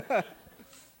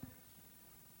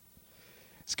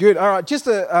It's good. All right, just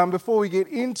before we get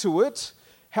into it,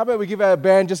 how about we give our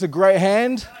band just a great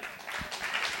hand?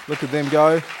 Look at them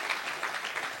go.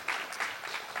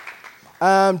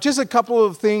 Just a couple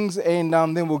of things, and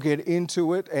then we'll get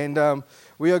into it. And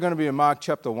we are going to be in Mark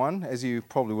chapter 1, as you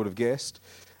probably would have guessed.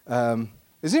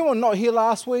 Is anyone not here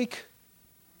last week?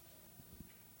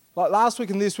 Like last week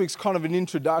and this week's kind of an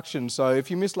introduction. So if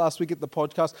you missed last week at the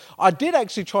podcast, I did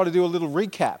actually try to do a little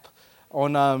recap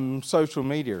on social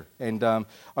media. And I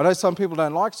know some people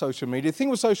don't like social media. The thing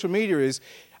with social media is,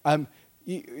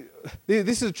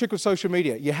 this is a trick with social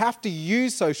media. You have to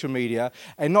use social media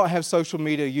and not have social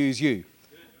media use you.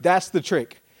 That's the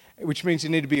trick, which means you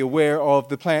need to be aware of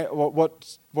the plan,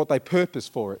 what they purpose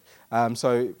for it.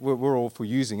 So we're all for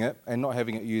using it and not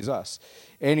having it use us.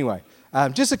 Anyway,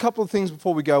 just a couple of things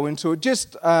before we go into it.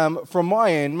 Just from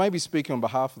my end, maybe speaking on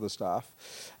behalf of the staff,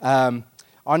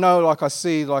 I know, I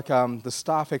see, the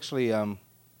staff actually on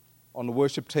the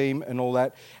worship team and all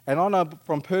that, and I know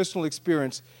from personal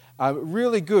experience,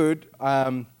 really good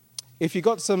if you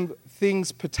got some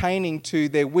things pertaining to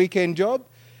their weekend job.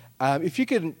 If you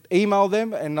can email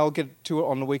them and they'll get to it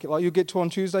on the weekend, like you'll get to it on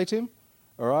Tuesday, Tim,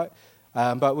 all right?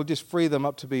 But we'll just free them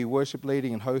up to be worship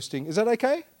leading and hosting. Is that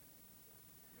okay?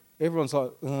 Everyone's like,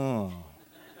 oh.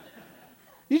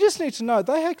 You just need to know,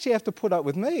 they actually have to put up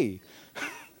with me.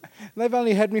 They've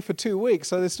only had me for 2 weeks,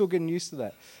 so they're still getting used to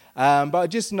that. But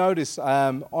just notice,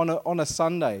 on a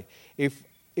Sunday,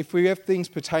 if we have things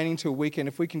pertaining to a weekend,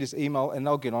 if we can just email and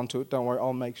they'll get onto it, don't worry,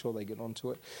 I'll make sure they get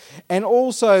onto it. And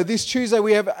also, this Tuesday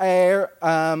we have our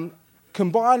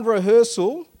combined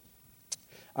rehearsal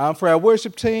for our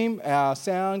worship team, our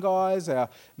sound guys, our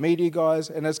media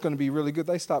guys, and that's going to be really good.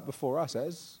 They start before us,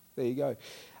 there you go.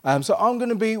 So I'm going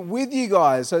to be with you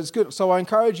guys, so it's good. So I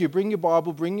encourage you, bring your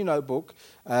Bible, bring your notebook,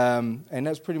 and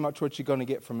that's pretty much what you're going to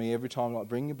get from me every time. Like,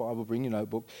 bring your Bible, bring your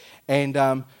notebook, and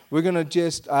we're going to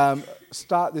just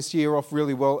start this year off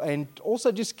really well, and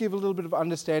also just give a little bit of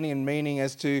understanding and meaning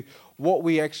as to what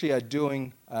we actually are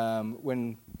doing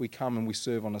when we come and we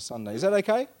serve on a Sunday. Is that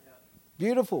okay? Yeah.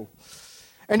 Beautiful.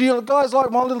 And you guys like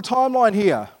my little timeline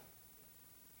here?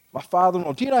 My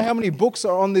father-in-law. Do you know how many books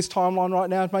are on this timeline right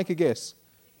now? Make a guess.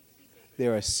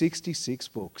 There are 66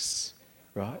 books,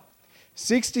 right?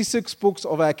 66 books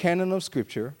of our canon of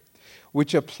Scripture,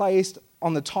 which are placed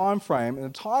on the time frame and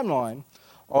the timeline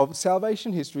of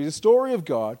salvation history, the story of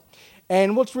God.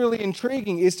 And what's really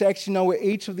intriguing is to actually know where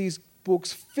each of these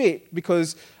books fit,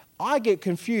 because I get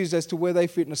confused as to where they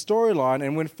fit in a storyline,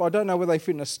 and if I don't know where they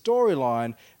fit in a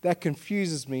storyline, that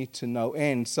confuses me to no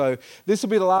end. So this will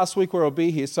be the last week where I'll be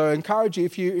here. So I encourage you,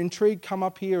 if you're intrigued, come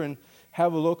up here and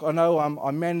have a look. I know I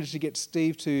managed to get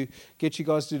Steve to get you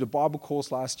guys to do the Bible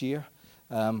course last year.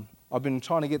 I've been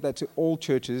trying to get that to all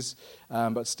churches,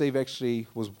 but Steve actually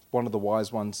was one of the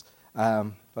wise ones.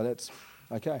 But that's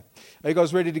okay. Are you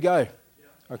guys ready to go?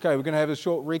 Yeah. Okay, we're going to have a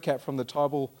short recap from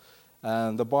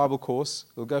the Bible course.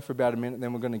 We'll go for about a minute,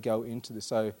 then we're going to go into this.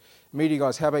 So, media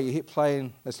guys, how about you hit play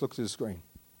and let's look to the screen.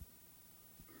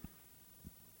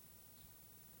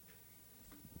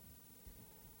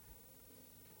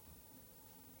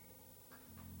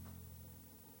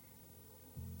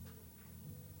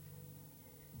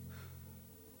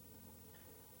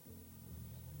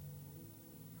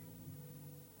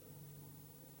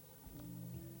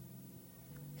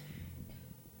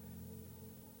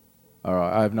 All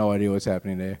right, I have no idea what's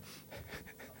happening there.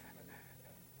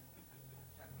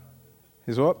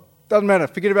 Is what? Doesn't matter.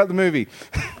 Forget about the movie.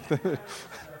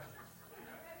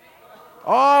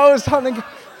 Oh, it's time to...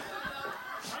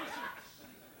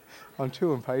 I'm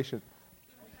too impatient.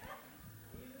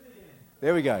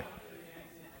 There we go.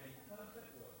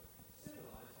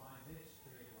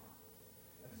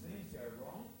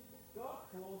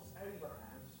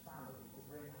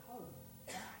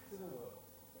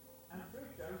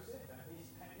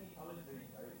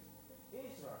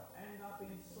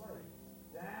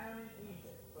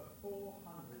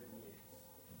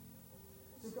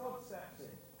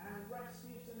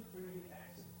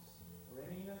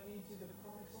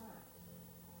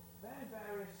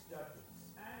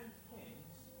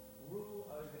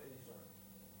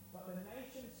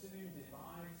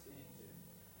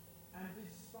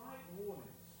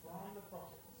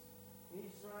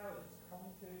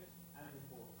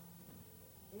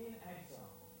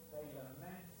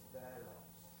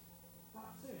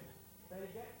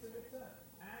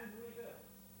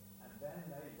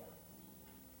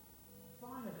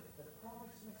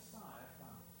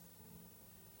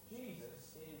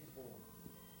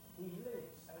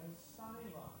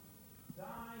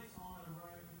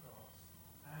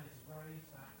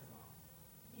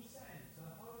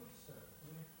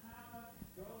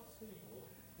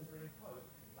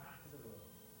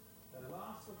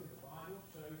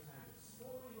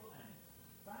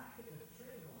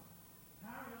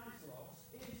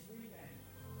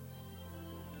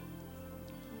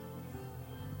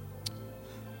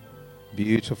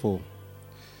 Beautiful.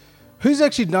 Who's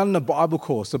actually done the Bible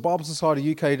course? The Bible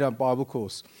Society UK done Bible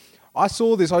course. I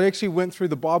saw this. I actually went through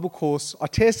the Bible course. I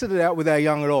tested it out with our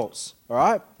young adults, all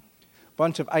right?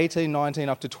 Bunch of 18, 19,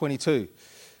 up to 22.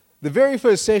 The very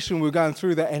first session, we were going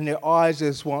through that, and their eyes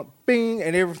just went bing,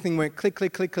 and everything went click,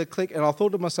 click, click, click, click. And I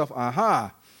thought to myself,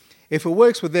 if it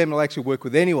works with them, it'll actually work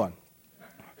with anyone.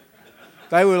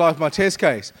 They were like my test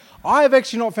case. I have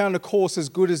actually not found a course as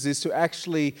good as this to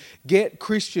actually get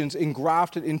Christians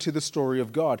engrafted into the story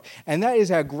of God. And that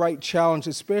is our great challenge,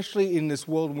 especially in this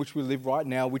world in which we live right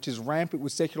now, which is rampant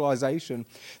with secularization.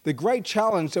 The great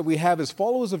challenge that we have as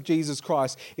followers of Jesus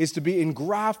Christ is to be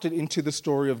engrafted into the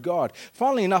story of God.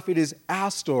 Funnily enough, it is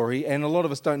our story, and a lot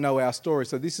of us don't know our story.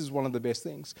 So this is one of the best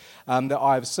things that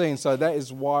I've seen. So that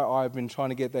is why I've been trying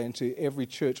to get that into every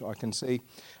church I can see.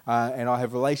 And I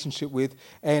have a relationship with.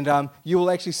 And you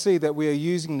will actually see that we are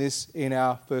using this in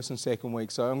our first and second week.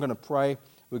 So I'm going to pray,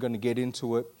 we're going to get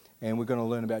into it, and we're going to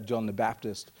learn about John the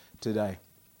Baptist today.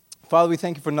 Father, we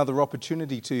thank you for another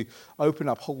opportunity to open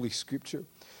up Holy Scripture.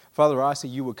 Father, I ask that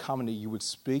you would come and that you would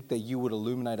speak, that you would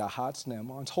illuminate our hearts and our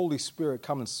minds. Holy Spirit,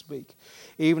 come and speak.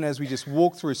 Even as we just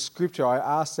walk through Scripture, I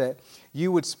ask that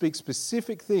you would speak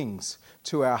specific things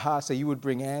to our hearts, that you would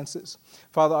bring answers.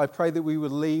 Father, I pray that we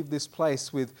would leave this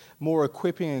place with more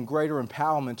equipping and greater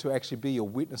empowerment to actually be your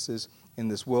witnesses in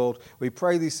this world. We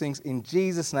pray these things in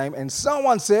Jesus' name. And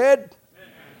someone said,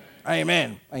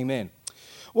 Amen. Amen.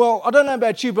 Well, I don't know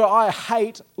about you, but I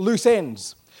hate loose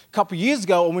ends. A couple of years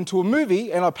ago, I went to a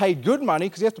movie and I paid good money,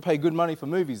 because you have to pay good money for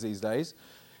movies these days.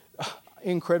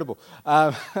 Incredible.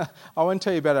 I won't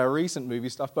tell you about our recent movie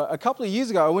stuff, but a couple of years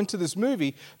ago, I went to this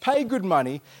movie, paid good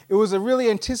money. It was a really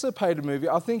anticipated movie.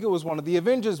 I think it was one of the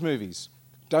Avengers movies.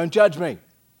 Don't judge me.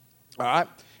 All right?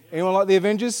 Anyone like the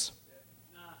Avengers?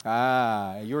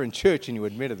 You're in church and you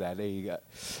admitted that. There you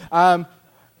go.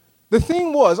 The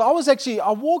thing was,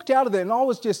 I walked out of there and I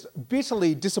was just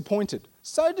bitterly disappointed.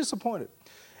 So disappointed.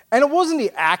 And it wasn't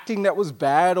the acting that was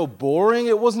bad or boring.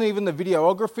 It wasn't even the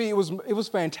videography. It was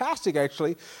fantastic,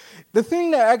 actually. The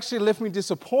thing that actually left me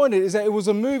disappointed is that it was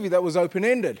a movie that was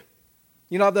open-ended.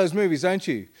 You know those movies, don't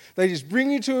you? They just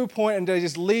bring you to a point and they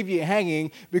just leave you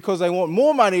hanging because they want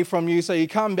more money from you, so you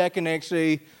come back and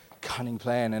actually, cunning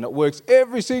plan, and it works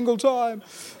every single time.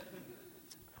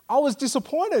 I was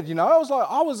disappointed, you know.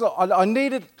 I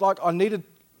needed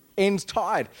ends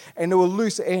tied, and there were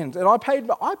loose ends. And I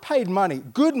paid money,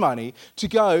 good money, to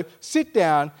go sit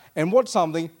down and watch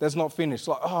something that's not finished.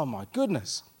 Like, oh my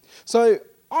goodness. So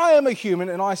I am a human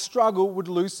and I struggle with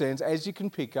loose ends, as you can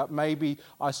pick up. Maybe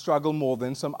I struggle more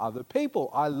than some other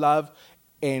people. I love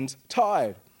ends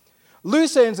tied.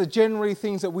 Loose ends are generally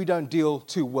things that we don't deal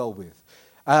too well with.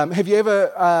 Have you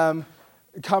ever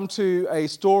come to a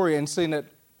story and seen it?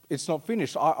 It's not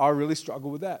finished. I really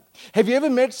struggle with that. Have you ever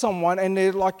met someone and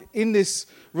they're like in this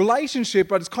relationship,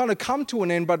 but it's kind of come to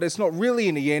an end, but it's not really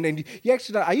in the end, and you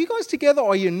actually don't, are you guys together or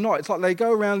are you not? It's like they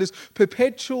go around this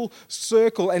perpetual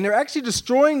circle and they're actually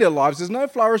destroying their lives. There's no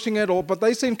flourishing at all, but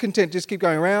they seem content, just keep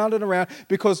going around and around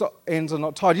because ends are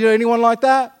not tied. You know anyone like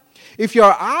that? If you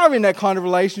are in that kind of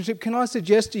relationship, can I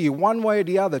suggest to you, one way or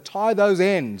the other, tie those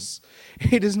ends.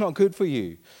 It is not good for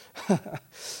you.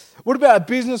 What about a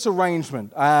business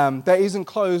arrangement that isn't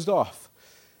closed off?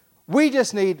 We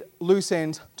just need loose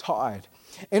ends tied.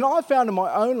 And I found in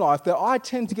my own life that I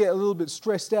tend to get a little bit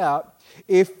stressed out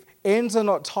if ends are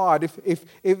not tied, if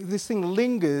this thing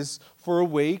lingers for a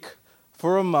week,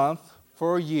 for a month,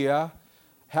 for a year,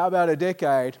 how about a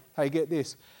decade? Hey, get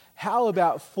this. How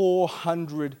about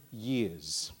 400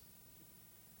 years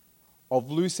of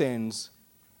loose ends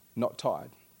not tied?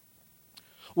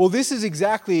 Well, this is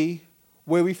exactly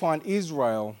where we find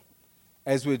Israel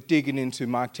as we're digging into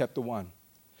Mark chapter 1.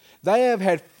 They have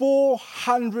had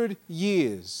 400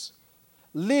 years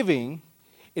living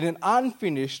in an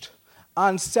unfinished,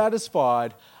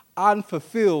 unsatisfied,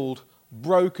 unfulfilled,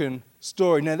 broken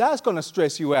story. Now that's going to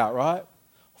stress you out, right?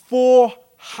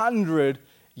 400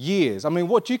 years. I mean,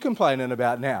 what you complaining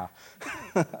about now?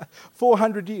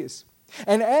 400 years.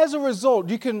 And as a result,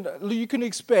 you can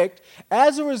expect,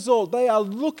 as a result, they are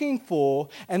looking for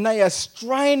and they are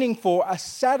straining for a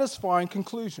satisfying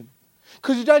conclusion.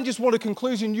 Because you don't just want a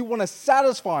conclusion, you want a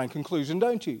satisfying conclusion,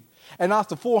 don't you? And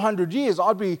after 400 years,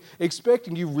 I'd be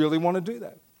expecting you really want to do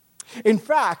that. In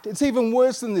fact, it's even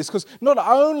worse than this, because not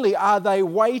only are they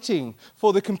waiting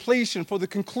for the completion, for the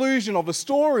conclusion of a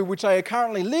story which they are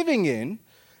currently living in,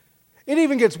 it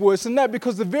even gets worse than that,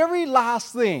 because the very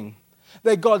last thing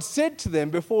that God said to them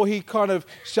before he kind of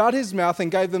shut his mouth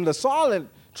and gave them the silent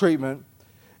treatment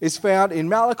is found in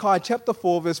Malachi chapter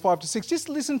 4, verse 5 to 6. Just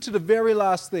listen to the very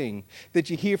last thing that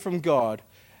you hear from God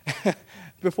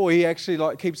before he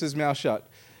actually keeps his mouth shut.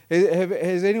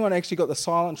 Has anyone actually got the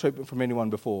silent treatment from anyone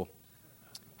before?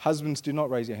 Husbands, do not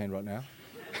raise your hand right now.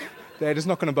 That is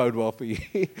not going to bode well for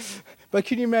you. But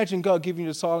can you imagine God giving you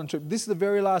the silent treatment? This is the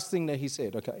very last thing that he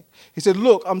said, okay? He said,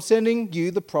 look, I'm sending you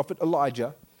the prophet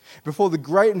Elijah before the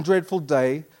great and dreadful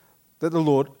day that the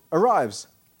Lord arrives.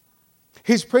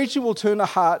 His preaching will turn the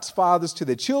fathers to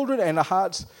their children and the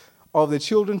hearts of their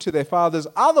children to their fathers.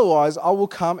 Otherwise, I will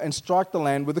come and strike the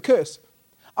land with a curse.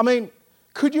 I mean,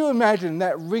 could you imagine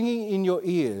that ringing in your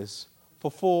ears for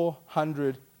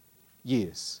 400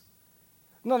 years?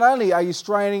 Not only are you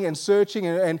straining and searching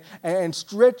and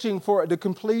stretching for the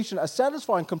completion, a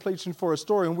satisfying completion for a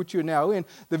story in which you're now in,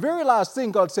 the very last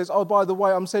thing God says, oh, by the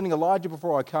way, I'm sending Elijah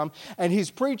before I come, and his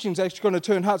preaching is actually going to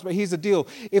turn hearts, but here's the deal.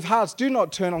 If hearts do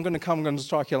not turn, I'm going to come, I'm going to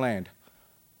strike your land.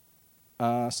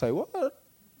 Say what?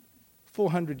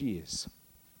 400 years.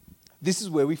 This is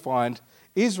where we find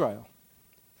Israel.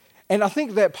 And I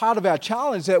think that part of our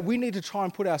challenge is that we need to try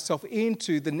and put ourselves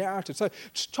into the narrative. So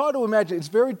try to imagine, it's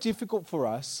very difficult for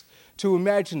us to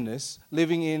imagine this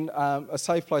living in a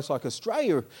safe place like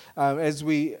Australia, as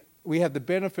we have the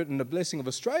benefit and the blessing of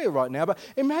Australia right now. But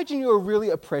imagine you're a really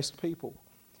oppressed people.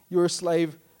 You're a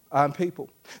slave people.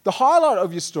 The highlight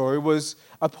of your story was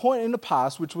a point in the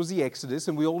past, which was the Exodus,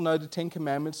 and we all know the Ten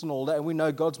Commandments and all that, and we know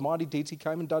God's mighty deeds. He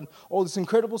came and done all this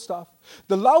incredible stuff.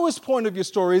 The lowest point of your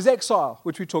story is exile,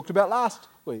 which we talked about last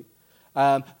week.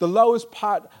 The lowest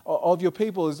part of your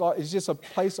people is just a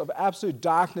place of absolute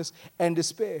darkness and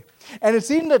despair. And it's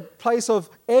in the place of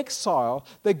exile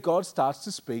that God starts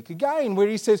to speak again, where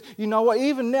he says, you know what,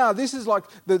 even now, this is like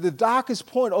the darkest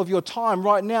point of your time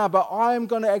right now, but I am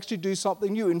going to actually do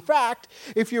something new. In fact,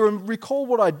 if you recall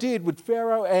what I did with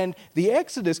Pharaoh and the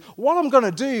Exodus, what I'm going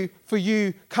to do for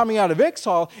you coming out of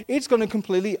exile, it's going to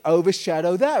completely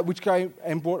overshadow that, which came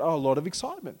and brought a lot of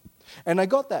excitement. And I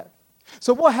got that.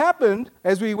 So what happened,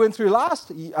 as we went through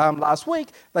last week,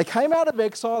 they came out of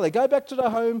exile, they go back to their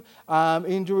home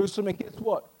in Jerusalem, and guess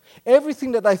what?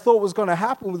 Everything that they thought was going to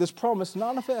happen with this promise,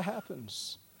 none of it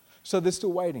happens. So they're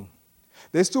still waiting.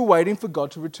 They're still waiting for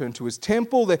God to return to his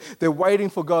temple. They're waiting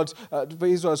for for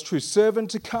Israel's true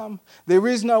servant to come. There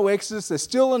is no Exodus. They're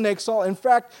still in exile. In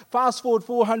fact, fast forward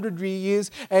 400 years,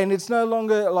 and it's no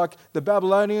longer like the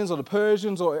Babylonians or the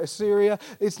Persians or Assyria.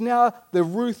 It's now the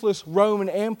ruthless Roman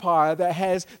Empire that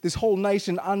has this whole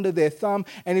nation under their thumb.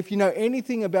 And if you know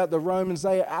anything about the Romans,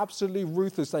 they are absolutely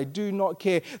ruthless. They do not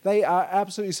care. They are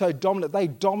absolutely so dominant. They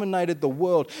dominated the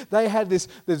world. They had this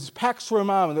Pax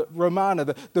Romana,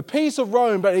 the peace of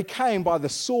Rome, but it came by the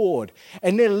sword.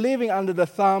 And they're living under the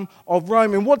thumb of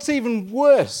Rome. And what's even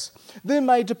worse, they're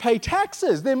made to pay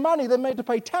taxes. Their money, they're made to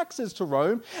pay taxes to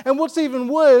Rome. And what's even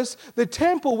worse, the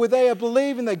temple where they are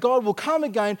believing that God will come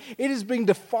again, it is being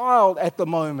defiled at the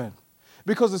moment.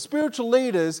 Because the spiritual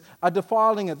leaders are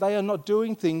defiling it. They are not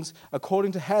doing things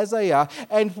according to as they are.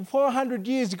 And for 400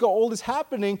 years, you've got all this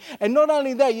happening. And not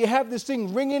only that, you have this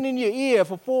thing ringing in your ear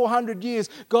for 400 years.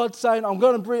 God saying, I'm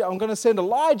going to send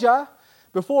Elijah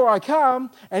before I come,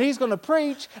 and he's going to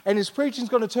preach, and his preaching is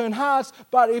going to turn hearts.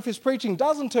 But if his preaching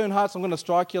doesn't turn hearts, I'm going to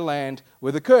strike your land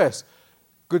with a curse.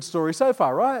 Good story so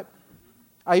far, right?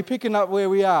 Are you picking up where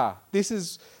we are? This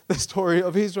is the story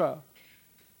of Israel.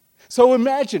 So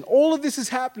imagine, all of this is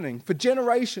happening for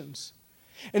generations.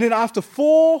 And then after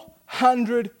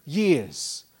 400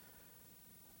 years,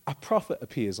 a prophet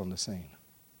appears on the scene.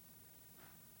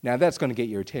 Now that's going to get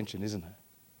your attention, isn't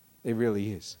it? It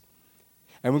really is.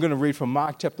 And we're going to read from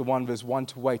Mark chapter 1, verse 1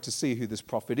 to 8 to see who this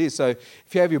prophet is. So if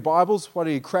you have your Bibles, why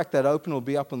don't you crack that open? It'll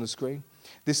be up on the screen.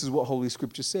 This is what Holy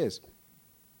Scripture says.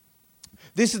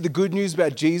 This is the good news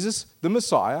about Jesus, the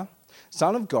Messiah,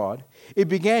 Son of God. It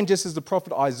began just as the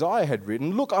prophet Isaiah had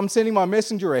written, look, I'm sending my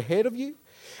messenger ahead of you,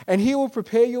 and he will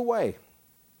prepare your way.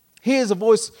 Here's a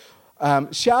voice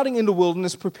shouting in the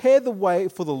wilderness, prepare the way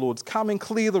for the Lord's coming,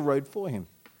 clear the road for him.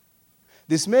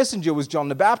 This messenger was John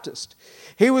the Baptist.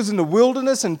 He was in the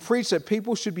wilderness and preached that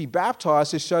people should be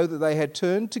baptized to show that they had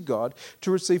turned to God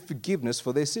to receive forgiveness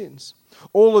for their sins.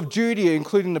 All of Judea,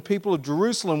 including the people of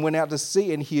Jerusalem, went out to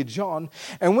see and hear John.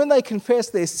 And when they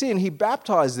confessed their sin, he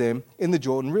baptized them in the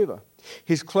Jordan River.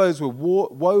 His clothes were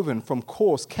woven from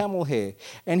coarse camel hair,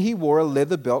 and he wore a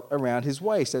leather belt around his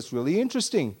waist. That's really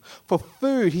interesting. For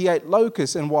food, he ate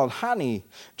locusts and wild honey.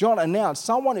 John announced,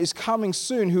 someone is coming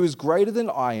soon who is greater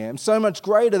than I am, so much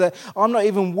greater that I'm not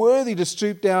even worthy to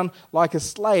stoop down like a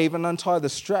slave and untie the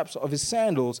straps of his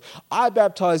sandals. I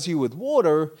baptize you with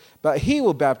water, but he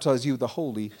will baptize you with the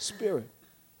Holy Spirit.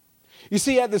 You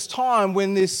see, at this time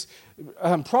when this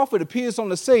prophet appears on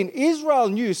the scene, Israel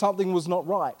knew something was not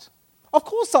right. Of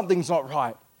course something's not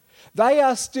right. They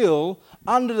are still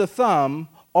under the thumb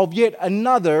of yet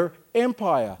another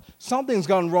empire. Something's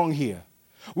gone wrong here.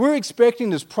 We're expecting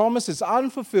this promise, it's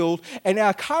unfulfilled, and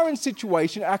our current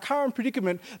situation, our current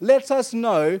predicament lets us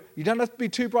know, you don't have to be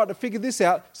too bright to figure this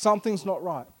out, something's not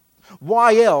right.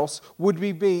 Why else would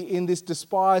we be in this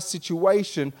despised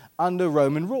situation under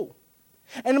Roman rule?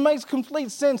 And it makes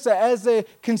complete sense that as they're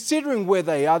considering where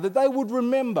they are, that they would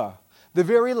remember the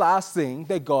very last thing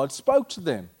that God spoke to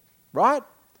them, right?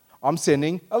 I'm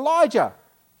sending Elijah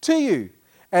to you.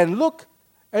 And look,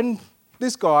 and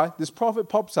this guy, this prophet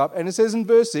pops up, and it says in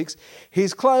verse 6,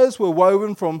 his clothes were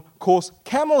woven from coarse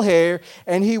camel hair,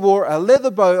 and he wore a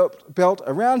leather belt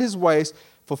around his waist.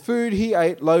 For food he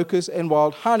ate locusts and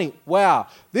wild honey. Wow,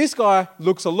 this guy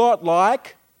looks a lot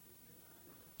like,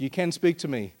 you can speak to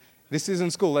me. This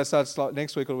isn't school, that starts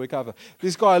next week or the week after.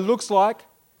 This guy looks like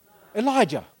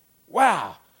Elijah.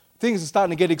 Wow, things are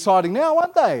starting to get exciting now,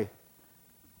 aren't they?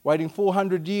 Waiting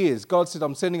 400 years, God said,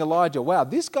 I'm sending Elijah. Wow,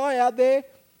 this guy out there,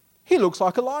 he looks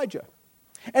like Elijah.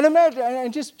 And imagine,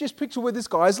 and just picture where this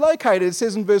guy is located. It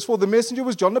says in verse 4, the messenger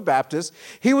was John the Baptist.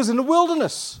 He was in the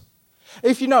wilderness.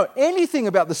 If you know anything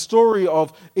about the story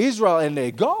of Israel and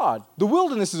their God, the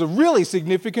wilderness is a really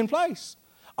significant place.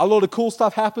 A lot of cool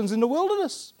stuff happens in the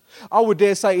wilderness. I would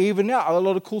dare say even now, a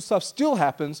lot of cool stuff still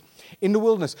happens in the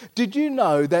wilderness. Did you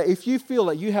know that if you feel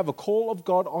that you have a call of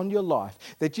God on your life,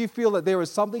 that you feel that there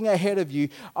is something ahead of you,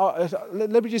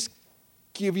 let me just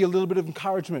give you a little bit of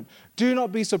encouragement. Do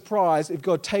not be surprised if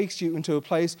God takes you into a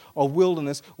place of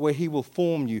wilderness where he will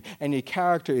form you and your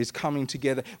character is coming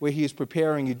together, where he is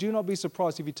preparing you. Do not be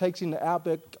surprised if he takes you in the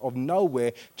outback of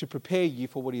nowhere to prepare you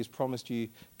for what he has promised you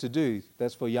to do.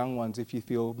 That's for young ones if you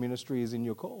feel ministry is in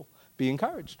your call. Be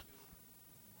encouraged.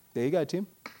 There you go, Tim.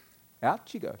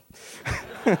 Out you go.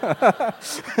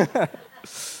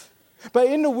 But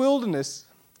in the wilderness,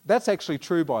 that's actually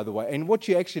true, by the way. And what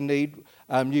you actually need,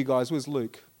 you guys, was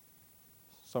Luke.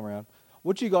 Somewhere around.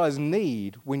 What you guys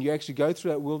need when you actually go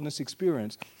through that wilderness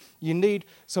experience, you need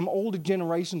some older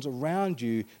generations around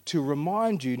you to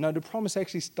remind you, no, the promise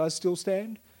actually does still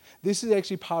stand. This is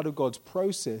actually part of God's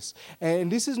process.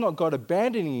 And this is not God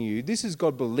abandoning you. This is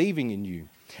God believing in you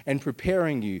and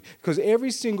preparing you. Because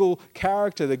every single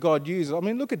character that God uses, I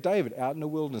mean, look at David out in the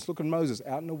wilderness. Look at Moses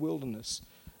out in the wilderness.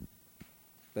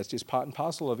 That's just part and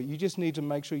parcel of it. You just need to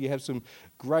make sure you have some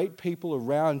great people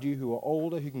around you who are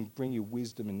older who can bring you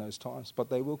wisdom in those times. But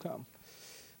they will come.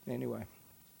 Anyway.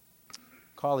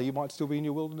 Kylie, you might still be in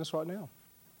your wilderness right now.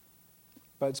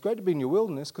 But it's great to be in your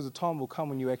wilderness because the time will come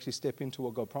when you actually step into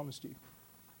what God promised you.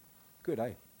 Good,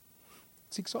 eh?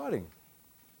 It's exciting.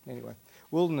 Anyway,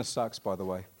 wilderness sucks, by the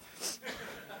way.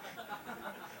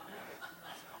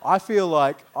 I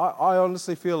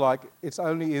honestly feel like it's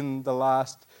only in the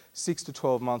last 6 to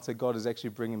 12 months that God is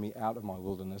actually bringing me out of my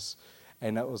wilderness.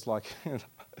 And that was like,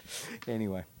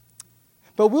 anyway.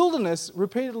 But wilderness,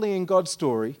 repeatedly in God's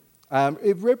story,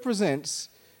 it represents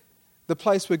the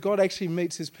place where God actually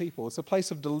meets his people. It's a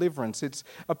place of deliverance. It's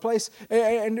a place,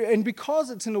 and because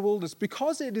it's in the wilderness,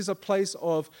 because it is a place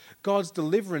of God's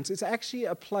deliverance, it's actually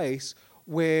a place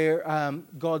where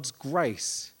God's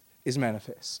grace is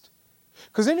manifest.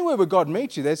 Because anywhere where God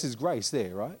meets you, there's his grace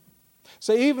there, right?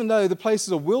 So even though the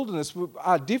places of wilderness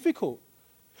are difficult,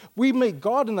 we meet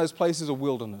God in those places of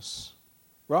wilderness,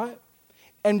 right?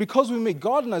 And because we meet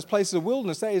God in those places of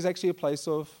wilderness, that is actually a place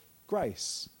of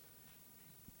grace.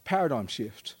 Paradigm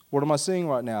shift. What am I seeing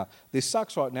right now? This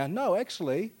sucks right now. No,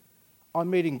 actually, I'm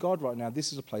meeting God right now.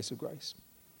 This is a place of grace.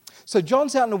 So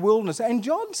John's out in the wilderness, and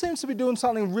John seems to be doing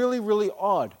something really, really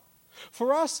odd.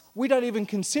 For us, we don't even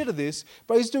consider this,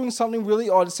 but he's doing something really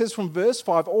odd. It says from verse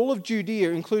 5, all of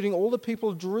Judea, including all the people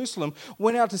of Jerusalem,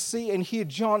 went out to see and hear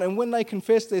John, and when they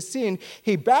confessed their sin,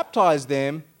 he baptized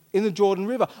them in the Jordan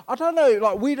River. I don't know,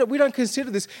 like we don't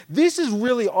consider this. This is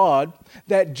really odd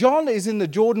that John is in the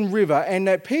Jordan River and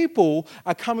that people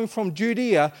are coming from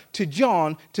Judea to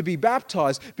John to be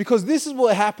baptized, because this is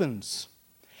what happens.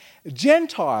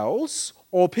 Gentiles,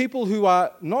 or people who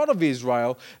are not of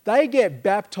Israel, they get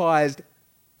baptized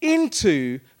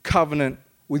into covenant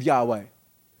with Yahweh,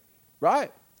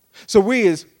 right? So we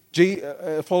as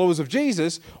followers of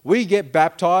Jesus, we get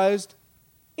baptized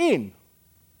in.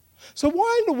 So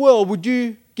why in the world would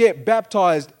you get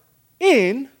baptized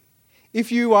in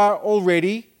if you are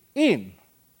already in?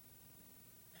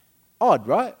 Odd,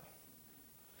 right?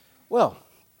 Well,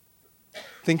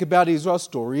 think about Israel's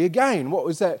story again. What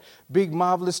was that big,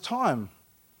 marvelous time?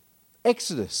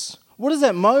 Exodus. What is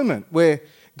that moment where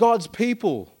God's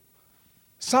people,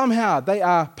 somehow they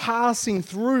are passing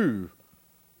through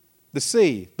the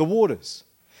sea, the waters.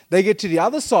 They get to the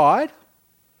other side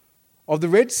of the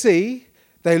Red Sea.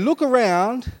 They look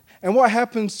around, and what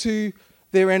happens to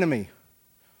their enemy?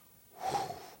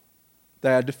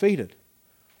 They are defeated.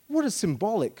 What a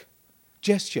symbolic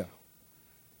gesture.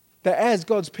 That as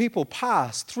God's people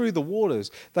pass through the waters,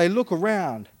 they look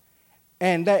around,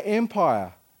 and that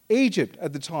empire, Egypt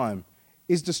at the time,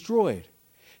 is destroyed.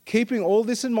 Keeping all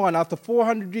this in mind, after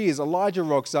 400 years, Elijah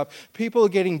rocks up. People are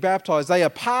getting baptized. They are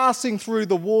passing through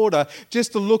the water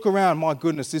just to look around. My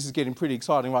goodness, this is getting pretty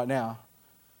exciting right now.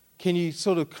 Can you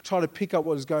sort of try to pick up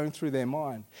what is going through their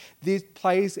mind? This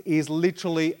place is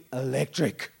literally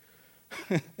electric.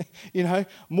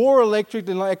 More electric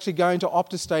than actually going to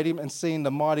Optus Stadium and seeing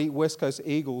the mighty West Coast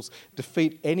Eagles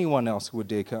defeat anyone else who would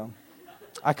dare come.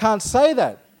 I can't say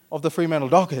that of the Fremantle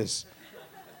Dockers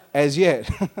as yet.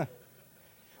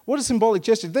 What a symbolic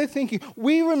gesture. They're thinking,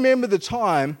 we remember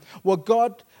what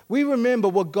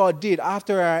God did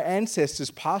after our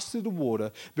ancestors passed through the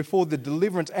water before the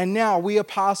deliverance, and now we are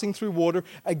passing through water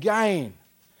again.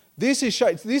 This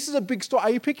is a big story. Are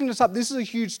you picking this up? This is a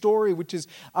huge story which is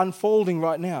unfolding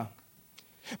right now.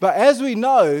 But as we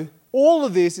know, all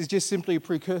of this is just simply a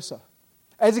precursor.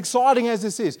 As exciting as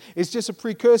this is, it's just a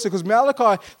precursor, because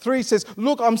Malachi 3 says,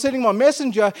 look, I'm sending my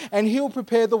messenger and he'll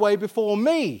prepare the way before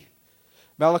me.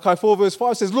 Malachi 4 verse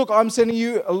 5 says, look, I'm sending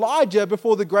you Elijah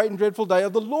before the great and dreadful day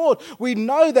of the Lord. We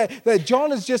know that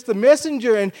John is just the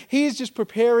messenger, and he is just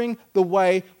preparing the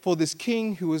way for this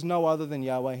king who is no other than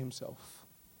Yahweh himself.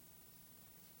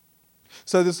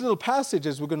 So this little passage,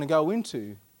 as we're going to go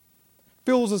into,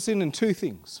 fills us in two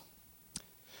things.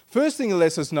 First thing it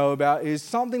lets us know about is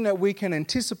something that we can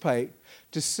anticipate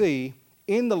to see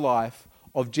in the life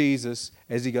of Jesus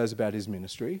as he goes about his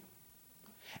ministry.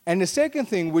 And the second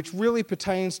thing, which really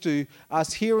pertains to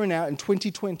us here and now in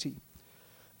 2020,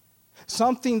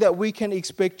 something that we can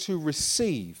expect to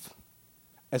receive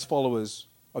as followers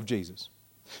of Jesus.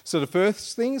 So the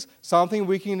first thing is something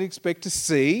we can expect to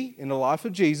see in the life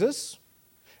of Jesus.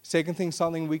 Second thing,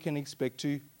 something we can expect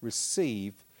to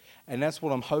receive. And that's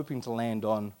what I'm hoping to land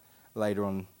on later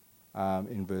on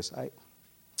in verse 8.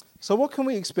 So what can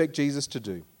we expect Jesus to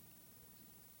do?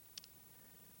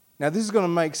 Now, this is going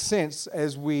to make sense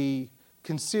as we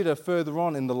consider further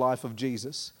on in the life of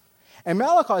Jesus. And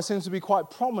Malachi seems to be quite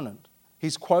prominent.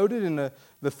 He's quoted in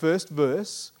the first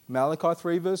verse, Malachi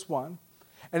 3 verse 1.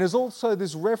 And there's also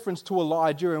this reference to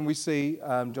Elijah, and we see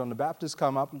John the Baptist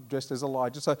come up dressed as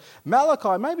Elijah. So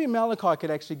maybe Malachi could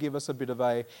actually give us a bit of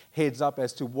a heads up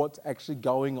as to what's actually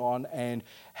going on and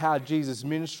how Jesus'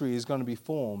 ministry is going to be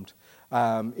formed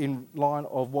in line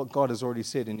of what God has already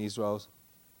said in Israel's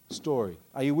story.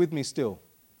 Are you with me still?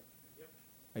 Yep.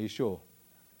 Are you sure?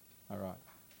 All right.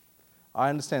 I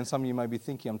understand some of you may be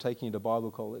thinking I'm taking you to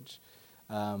Bible college,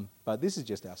 but this is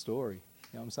just our story. You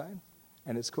know what I'm saying?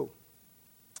 And it's cool.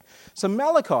 So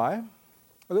Malachi, I've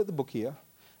got the book here.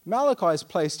 Malachi is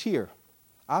placed here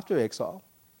after exile,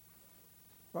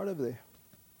 right over there.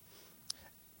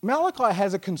 Malachi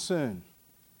has a concern.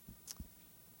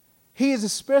 He is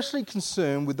especially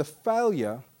concerned with the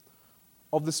failure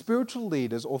of the spiritual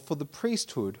leaders, or for the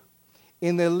priesthood,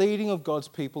 in their leading of God's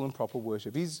people in proper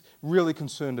worship. He's really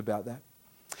concerned about that.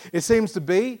 It seems to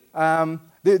be,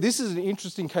 this is an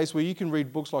interesting case where you can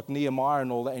read books like Nehemiah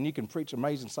and all that, and you can preach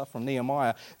amazing stuff from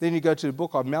Nehemiah. Then you go to the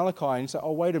book of Malachi and you say,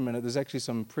 oh, wait a minute, there's actually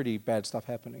some pretty bad stuff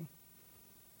happening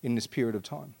in this period of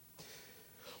time.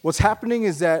 What's happening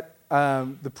is that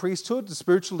the priesthood, the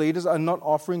spiritual leaders, are not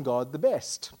offering God the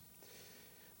best.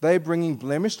 They're bringing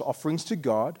blemished offerings to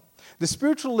God. The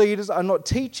spiritual leaders are not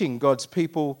teaching God's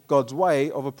people God's way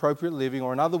of appropriate living,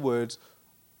 or in other words,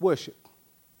 worship.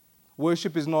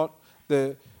 Worship is not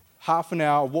the half an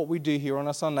hour of what we do here on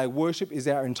a Sunday. Worship is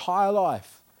our entire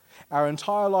life. Our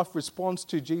entire life responds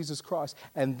to Jesus Christ,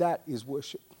 and that is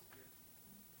worship.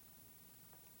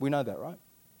 We know that, right?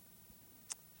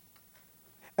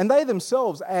 And they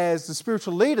themselves, as the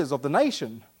spiritual leaders of the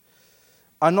nation,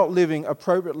 are not living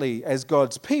appropriately as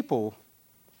God's people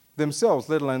themselves,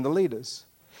 let alone the leaders.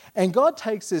 And God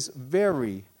takes this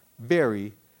very,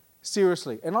 very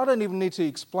seriously. And I don't even need to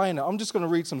explain it. I'm just going to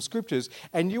read some scriptures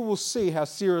and you will see how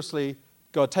seriously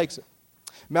God takes it.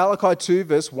 Malachi 2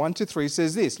 verse 1 to 3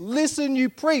 says this: listen, you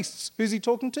priests. Who's he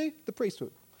talking to? The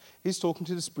priesthood. He's talking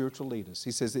to the spiritual leaders.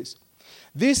 He says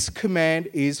this command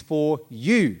is for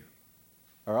you.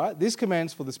 All right? This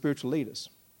command's for the spiritual leaders.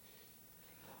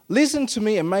 Listen to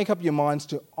me and make up your minds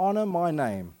to honor my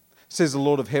name, says the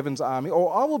Lord of heaven's army,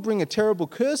 or I will bring a terrible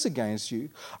curse against you.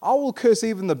 I will curse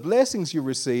even the blessings you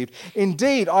received.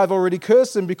 Indeed, I've already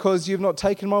cursed them because you've not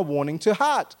taken my warning to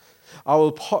heart. I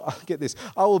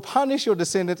will punish your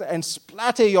descendants and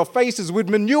splatter your faces with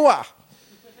manure.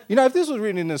 You know, if this was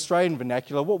written in Australian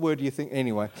vernacular, what word do you think?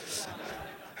 Anyway.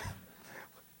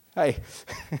 Hey,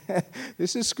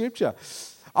 this is scripture.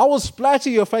 I will splatter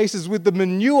your faces with the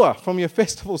manure from your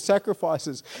festival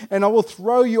sacrifices, and I will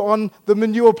throw you on the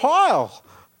manure pile.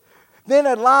 Then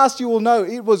at last you will know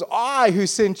it was I who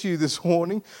sent you this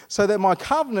warning, so that my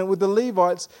covenant with the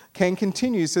Levites can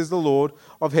continue, says the Lord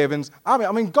of heaven's army.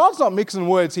 I mean, God's not mixing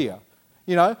words here.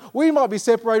 You know, we might be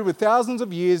separated with thousands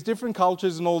of years, different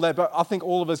cultures and all that, but I think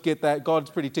all of us get that. God's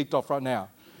pretty ticked off right now.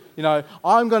 You know,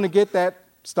 I'm going to get that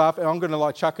stuff and I'm going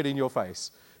to chuck it in your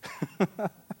face.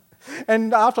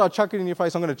 And after I chuck it in your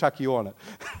face, I'm going to chuck you on it.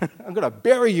 I'm going to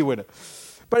bury you in it.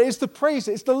 But it's the priests,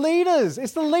 it's the leaders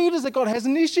that God has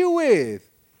an issue with.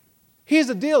 Here's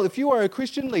the deal. If you are a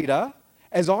Christian leader,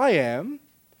 as I am,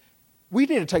 we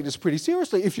need to take this pretty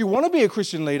seriously. If you want to be a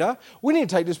Christian leader, we need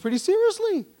to take this pretty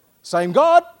seriously. Same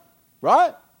God,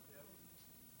 right?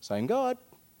 Same God.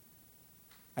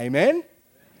 Amen?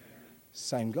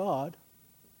 Same God.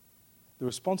 The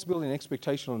responsibility and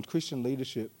expectation on Christian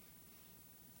leadership,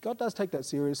 God does take that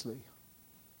seriously.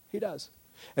 He does.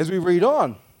 As we read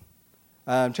on,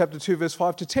 chapter 2, verse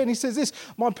 5 to 10, he says this,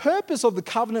 my purpose of the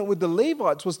covenant with the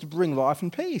Levites was to bring life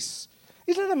and peace.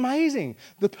 Isn't it amazing?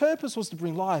 The purpose was to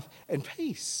bring life and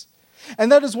peace.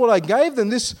 And that is what I gave them.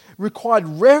 This required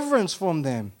reverence from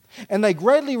them. And they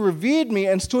greatly revered me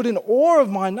and stood in awe of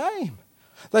my name.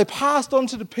 They passed on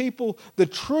to the people the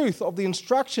truth of the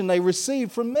instruction they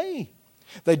received from me.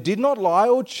 They did not lie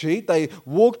or cheat. They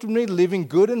walked with me, living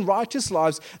good and righteous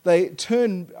lives. They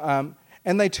turned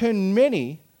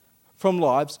many from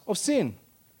lives of sin.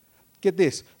 Get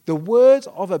this. The words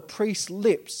of a priest's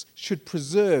lips should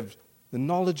preserve the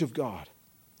knowledge of God.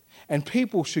 And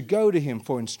people should go to him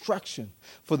for instruction,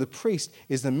 for the priest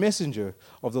is the messenger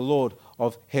of the Lord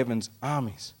of heaven's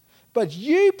armies. But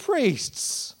you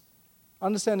priests,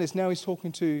 understand this, now he's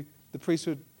talking to the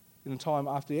priesthood in the time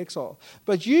after the exile.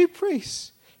 But you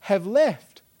priests have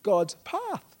left God's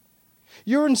path.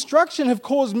 Your instruction have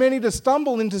caused many to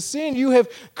stumble into sin. You have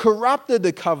corrupted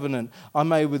the covenant I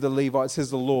made with the Levites,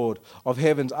 says the Lord of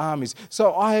heaven's armies.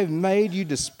 So I have made you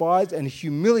despised and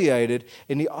humiliated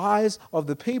in the eyes of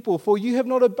the people, for you have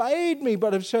not obeyed me,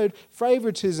 but have showed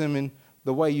favoritism in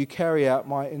the way you carry out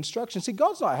my instructions. See,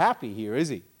 God's not happy here, is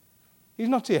he? He's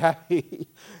not too happy.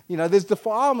 You know, there's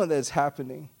defilement that's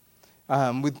happening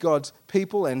with God's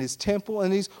people and his temple,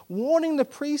 and he's warning the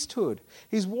priesthood.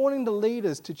 He's warning the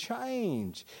leaders to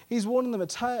change. He's warning them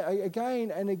again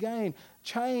and again,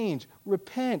 change,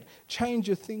 repent, change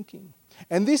your thinking.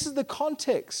 And this is the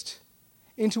context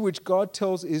into which God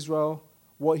tells Israel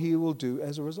what he will do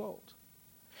as a result.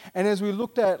 And as we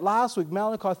looked at last week,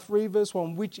 Malachi 3 verse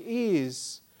 1, which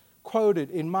is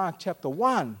quoted in Mark chapter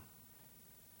 1,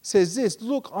 says this,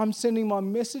 look, I'm sending my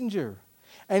messenger,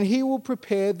 and he will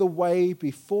prepare the way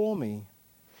before me.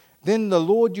 Then the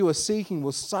Lord you are seeking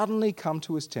will suddenly come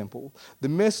to his temple. The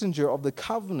messenger of the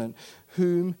covenant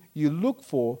whom you look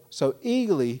for so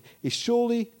eagerly is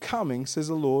surely coming, says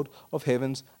the Lord of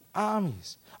heaven's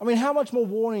armies. I mean, how much more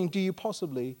warning do you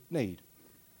possibly need?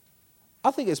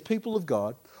 I think as people of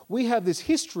God, we have this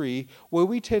history where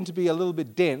we tend to be a little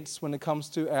bit dense when it comes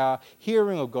to our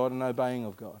hearing of God and obeying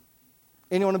of God.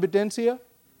 Anyone a bit dense here?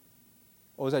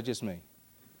 Or is that just me?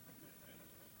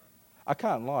 I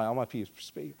can't lie, I'm up here to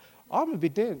speak. I'm a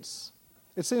bit dense.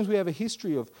 It seems we have a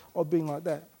history of being like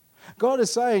that. God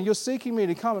is saying, you're seeking me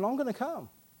to come, and I'm going to come.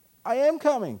 I am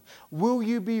coming. Will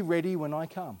you be ready when I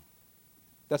come?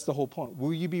 That's the whole point.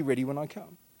 Will you be ready when I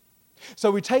come?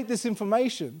 So we take this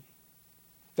information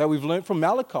that we've learnt from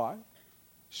Malachi,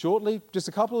 shortly, just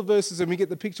a couple of verses, and we get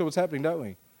the picture of what's happening, don't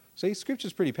we? See,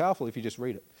 Scripture's pretty powerful if you just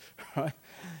read it, right?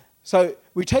 So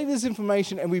we take this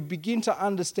information and we begin to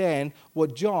understand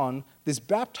what John, this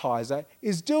baptizer,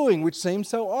 is doing, which seems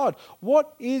so odd.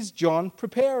 What is John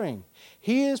preparing?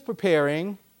 He is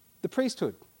preparing the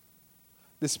priesthood,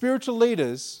 the spiritual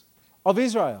leaders of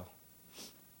Israel.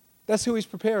 That's who he's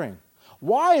preparing.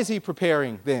 Why is he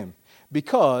preparing them?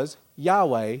 Because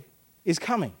Yahweh is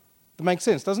coming. That makes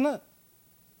sense, doesn't it?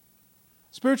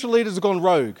 Spiritual leaders have gone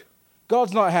rogue.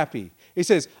 God's not happy. He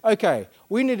says, okay,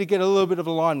 we need to get a little bit of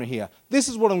alignment here. This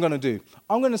is what I'm going to do.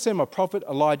 I'm going to send my prophet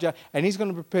Elijah, and he's going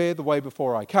to prepare the way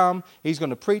before I come. He's going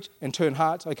to preach and turn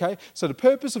hearts, okay? So the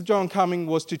purpose of John coming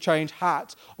was to change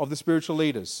hearts of the spiritual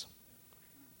leaders.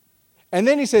 And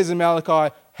then he says in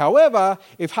Malachi, however,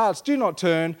 if hearts do not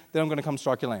turn, then I'm going to come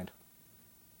strike your land.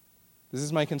 Is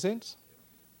this making sense?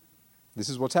 This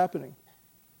is what's happening.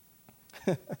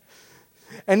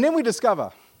 And then we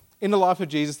discover in the life of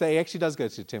Jesus that he actually does go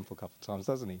to the temple a couple of times,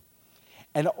 doesn't he?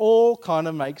 And it all kind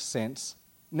of makes sense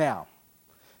now.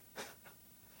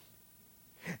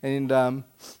 And I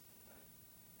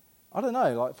don't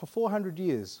know, like for 400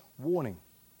 years, warning.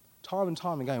 time and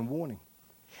time again warning.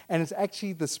 And it's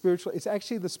actually the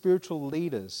spiritual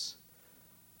leaders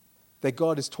that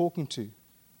God is talking to.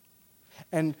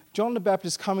 And John the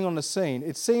Baptist coming on the scene,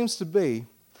 it seems to be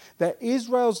that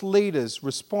Israel's leaders'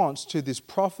 response to this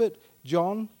prophet,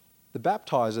 John the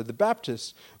Baptizer, the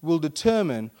Baptist, will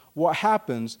determine what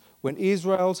happens when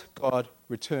Israel's God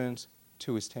returns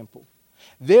to his temple.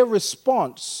 Their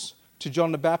response to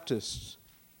John the Baptist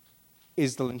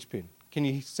is the linchpin. Can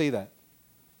you see that?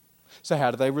 So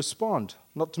how do they respond?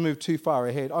 Not to move too far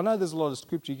ahead. I know there's a lot of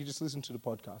scripture. You can just listen to the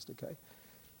podcast, okay?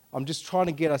 I'm just trying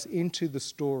to get us into the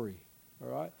story, all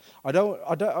right?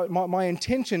 My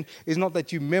intention is not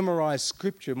that you memorize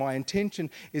scripture. My intention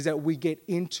is that we get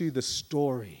into the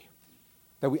story,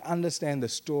 that we understand the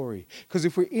story. Because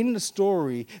if we're in the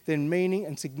story, then meaning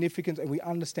and significance, and we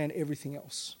understand everything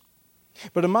else.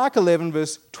 But in Mark 11,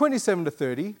 verse 27 to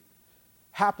 30,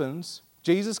 happens.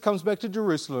 Jesus comes back to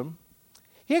Jerusalem.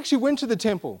 He actually went to the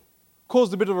temple,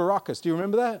 caused a bit of a ruckus. Do you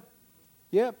remember that?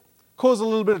 Yep. Caused a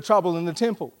little bit of trouble in the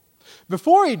temple.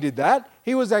 Before he did that,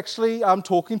 he was actually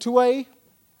talking to a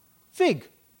fig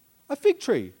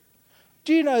tree.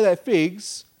 Do you know that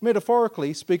figs,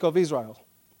 metaphorically, speak of Israel?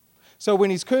 So when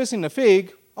he's cursing the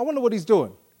fig, I wonder what he's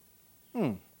doing.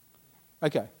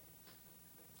 Okay.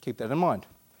 Keep that in mind.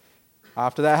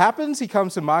 After that happens, he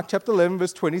comes to Mark chapter 11,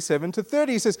 verse 27 to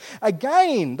 30. He says,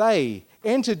 again, they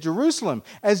entered Jerusalem.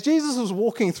 As Jesus was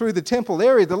walking through the temple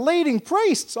area, the leading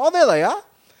priests, there they are,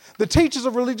 the teachers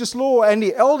of religious law and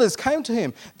the elders came to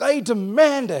him. They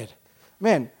demanded,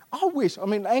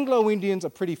 Anglo-Indians are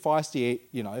pretty feisty,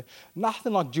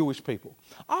 nothing like Jewish people.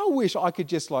 I wish I could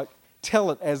just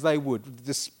tell it as they would,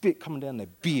 the spit coming down their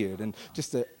beard and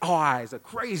just the eyes, the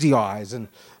crazy eyes and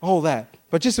all that.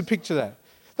 But just to picture that.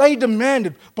 They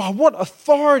demanded, by what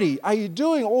authority are you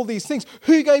doing all these things?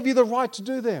 Who gave you the right to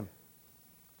do them?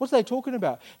 What are they talking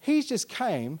about? He's just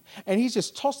came and he's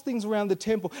just tossed things around the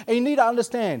temple. And you need to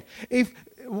understand,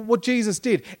 what Jesus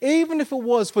did, even if it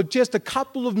was for just a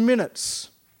couple of minutes,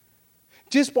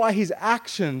 just by his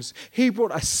actions, he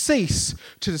brought a cease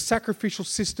to the sacrificial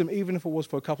system, even if it was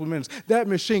for a couple of minutes. That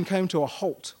machine came to a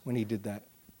halt when he did that.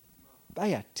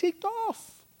 They are ticked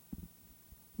off.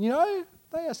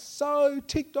 They are so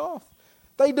ticked off.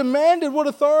 They demanded what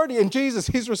authority? And Jesus,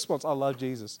 his response, I love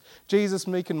Jesus. Jesus,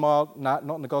 meek and mild, not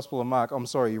in the Gospel of Mark. I'm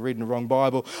sorry, you're reading the wrong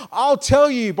Bible. I'll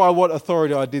tell you by what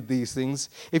authority I did these things.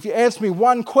 If you answer me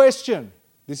one question,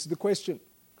 this is the question.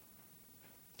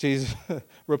 Jesus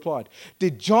replied,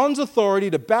 did John's authority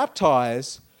to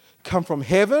baptize come from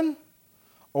heaven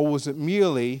or was it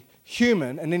merely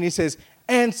human? And then he says,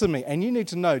 answer me. And you need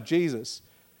to know, Jesus,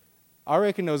 I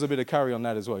reckon there was a bit of curry on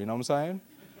that as well, you know what I'm saying?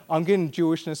 I'm getting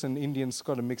Jewishness and Indians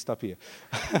kind of mixed up here.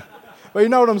 But you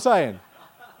know what I'm saying?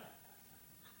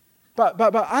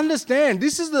 But understand,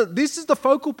 this is the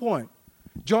focal point.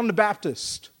 John the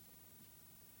Baptist.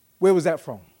 Where was that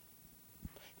from?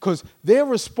 Because their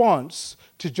response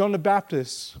to John the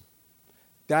Baptist,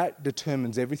 that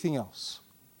determines everything else.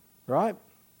 Right?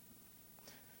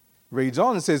 Reads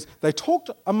on and says, they talked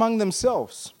among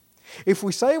themselves. If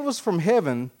we say it was from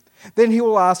heaven, then he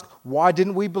will ask, why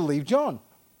didn't we believe John?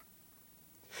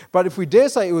 But if we dare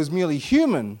say it was merely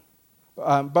human,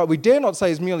 but we dare not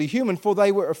say it's merely human, for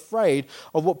they were afraid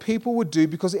of what people would do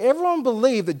because everyone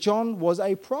believed that John was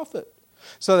a prophet.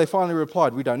 So they finally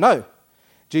replied, we don't know.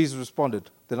 Jesus responded,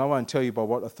 then I won't tell you by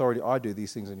what authority I do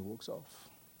these things, and he walks off.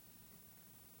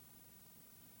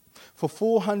 For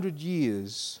 400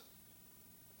 years,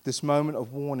 this moment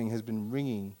of warning has been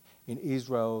ringing in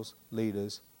Israel's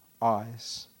leaders'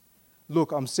 eyes.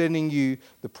 Look, I'm sending you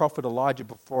the prophet Elijah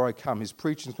before I come. His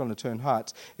preaching is going to turn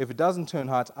hearts. If it doesn't turn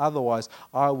hearts, otherwise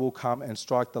I will come and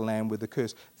strike the land with a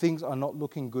curse. Things are not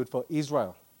looking good for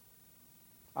Israel,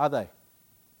 are they?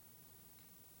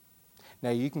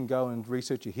 Now you can go and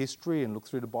research your history and look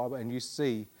through the Bible and you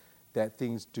see that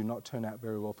things do not turn out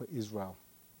very well for Israel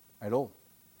at all.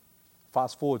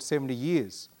 Fast forward 70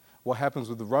 years. What happens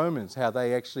with the Romans, how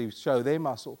they actually show their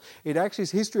muscle.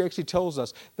 History actually tells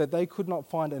us that they could not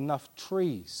find enough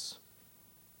trees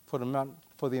for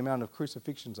the amount of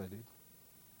crucifixions they did.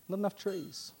 Not enough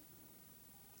trees.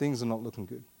 Things are not looking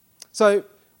good. So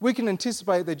we can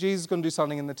anticipate that Jesus is going to do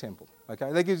something in the temple.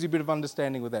 Okay, that gives you a bit of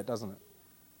understanding with that, doesn't it?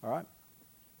 All right.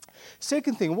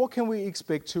 Second thing, what can we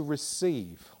expect to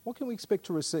receive? What can we expect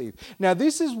to receive? Now,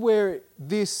 this is where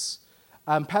this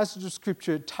passage of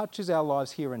Scripture touches our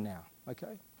lives here and now,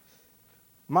 okay?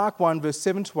 Mark 1, verse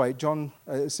 7 to 8, John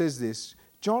says this.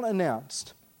 John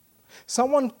announced,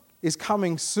 someone is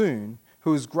coming soon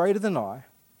who is greater than I,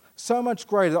 so much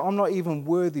greater that I'm not even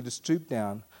worthy to stoop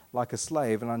down like a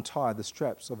slave and untie the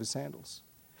straps of his sandals.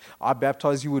 I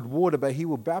baptize you with water, but he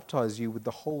will baptize you with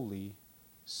the Holy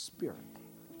Spirit.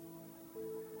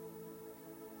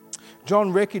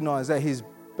 John recognized that his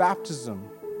baptism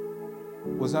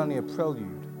was only a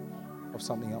prelude of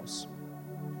something else.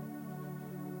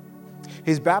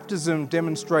 His baptism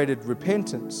demonstrated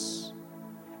repentance,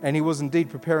 and he was indeed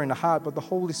preparing the heart, but the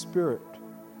Holy Spirit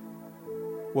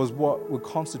was what would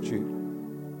constitute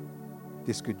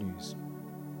this good news.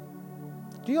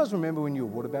 Do you guys remember when you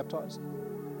were water baptized?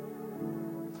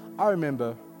 I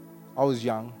remember I was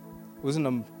young. It was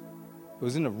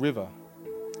in a river.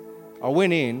 I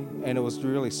went in and it was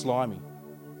really slimy.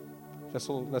 That's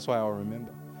why I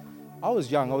remember. I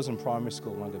was young. I was in primary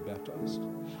school when I got baptized.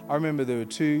 I remember there were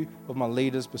two of my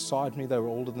leaders beside me. They were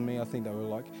older than me. I think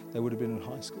they would have been in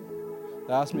high school.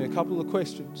 They asked me a couple of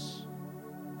questions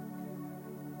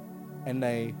and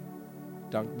they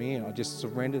dunked me in. I just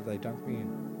surrendered. They dunked me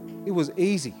in. It was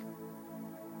easy.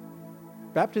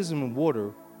 Baptism in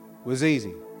water was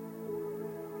easy.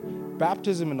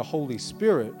 Baptism in the Holy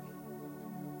Spirit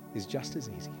is just as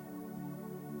easy.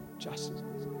 Just as easy.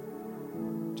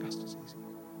 Just as easy.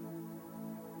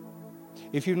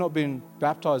 If you've not been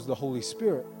baptized with the Holy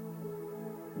Spirit,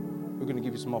 we're going to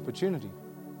give you some opportunity.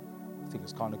 I think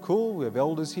it's kind of cool. We have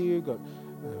elders here, got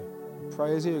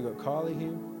prayers here, got Kylie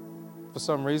here. For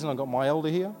some reason, I got my elder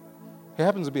here. He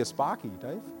happens to be a Sparky,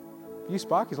 Dave. You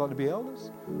Sparkies like to be elders.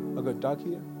 I've got Doug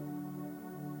here.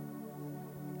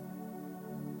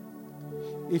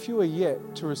 If you are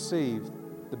yet to receive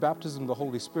the baptism of the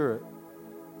Holy Spirit,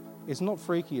 it's not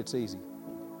freaky, it's easy.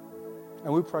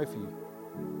 And we pray for you.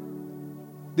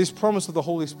 This promise of the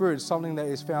Holy Spirit is something that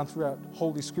is found throughout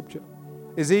Holy Scripture.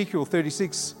 Ezekiel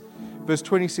 36, verse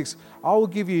 26, I will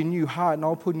give you a new heart and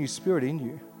I'll put a new spirit in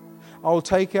you. I will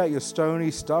take out your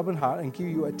stony, stubborn heart and give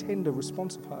you a tender,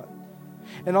 responsive heart.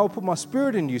 And I'll put my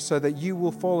spirit in you so that you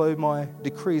will follow my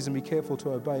decrees and be careful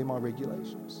to obey my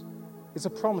regulations. It's a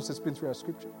promise that's been throughout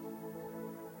Scripture.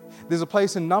 There's a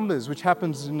place in Numbers which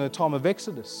happens in the time of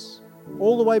Exodus,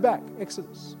 all the way back,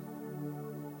 Exodus.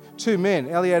 Two men,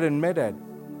 Eliad and Medad,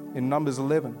 in Numbers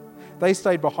 11. They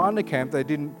stayed behind the camp.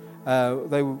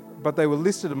 But they were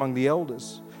listed among the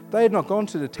elders. They had not gone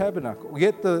to the tabernacle,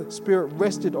 yet the Spirit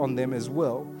rested on them as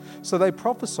well. So they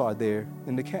prophesied there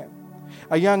in the camp.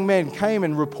 A young man came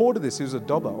and reported this. He was a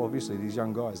dobber, obviously, these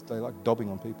young guys. They like dobbing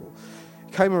on people.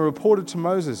 Came and reported to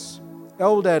Moses.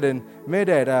 Eldad and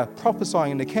Medad are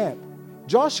prophesying in the camp.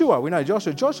 Joshua, we know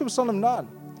Joshua. Joshua, son of Nun,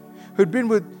 who'd been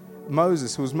with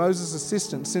Moses, who was Moses'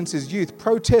 assistant since his youth,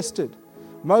 protested,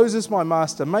 Moses, my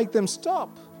master, make them stop.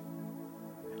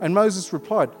 And Moses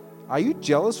replied, are you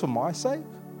jealous for my sake?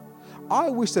 I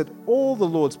wish that all the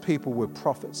Lord's people were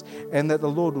prophets and that the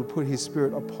Lord would put his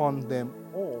Spirit upon them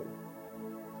all.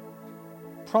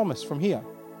 Promise from here.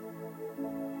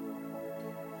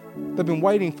 They've been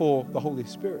waiting for the Holy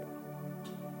Spirit.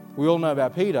 We all know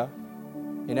about Peter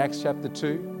in Acts chapter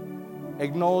 2,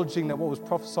 acknowledging that what was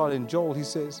prophesied in Joel, he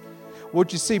says,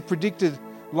 what you see predicted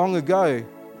long ago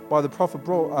by the prophet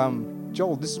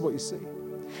Joel, this is what you see.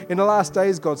 In the last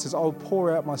days, God says, I will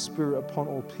pour out my Spirit upon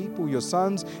all people. Your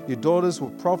sons, your daughters will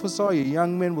prophesy. Your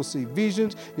young men will see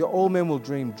visions. Your old men will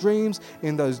dream dreams.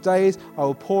 In those days, I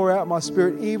will pour out my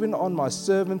Spirit even on my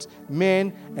servants,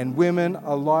 men and women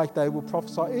alike. They will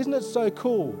prophesy. Isn't it so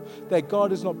cool that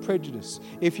God is not prejudiced?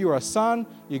 If you're a son,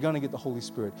 you're going to get the Holy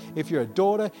Spirit. If you're a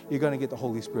daughter, you're going to get the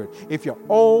Holy Spirit. If you're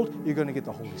old, you're going to get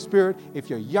the Holy Spirit. If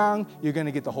you're young, you're going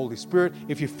to get the Holy Spirit.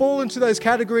 If you fall into those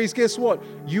categories, guess what?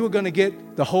 You are going to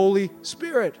get the Holy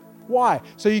Spirit. Why?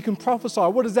 So you can prophesy.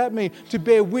 What does that mean? To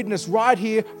bear witness right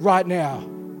here, right now.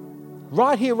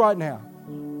 Right here, right now.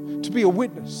 To be a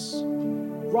witness.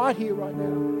 Right here, right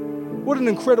now. What an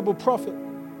incredible prophet.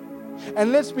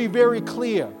 And let's be very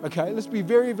clear, okay? Let's be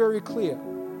very, very clear.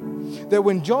 That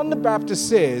when John the Baptist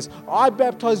says, I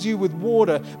baptize you with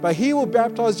water, but he will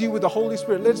baptize you with the Holy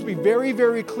Spirit, let's be very,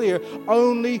 very clear.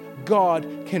 Only God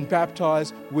can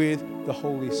baptize with the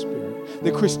Holy Spirit.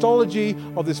 The Christology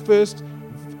of this first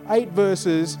 8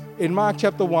 verses in Mark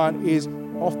chapter 1 is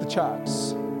off the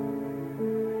charts.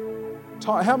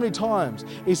 How many times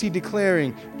is he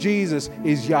declaring Jesus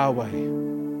is Yahweh?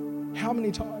 How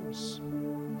many times?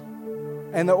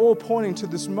 And they're all pointing to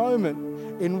this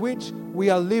moment in which we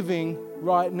are living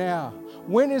right now.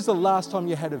 When is the last time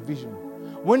you had a vision?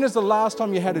 When is the last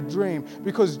time you had a dream?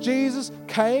 Because Jesus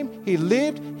came, he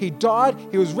lived, he died,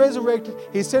 he was resurrected,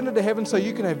 he ascended to heaven so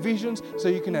you can have visions, so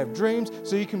you can have dreams,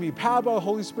 so you can be powered by the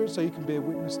Holy Spirit, so you can bear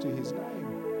witness to his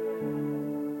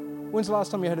name. When's the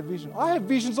last time you had a vision? I have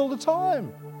visions all the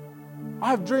time. I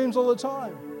have dreams all the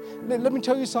time. Let me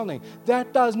tell you something.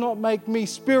 That does not make me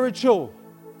spiritual.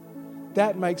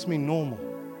 That makes me normal.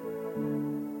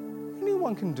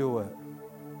 Anyone can do it.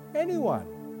 Anyone.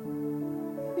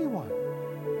 Anyone.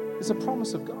 It's a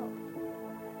promise of God.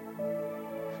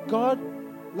 God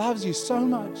loves you so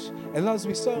much and loves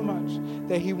me so much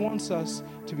that He wants us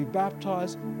to be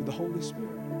baptized with the Holy Spirit.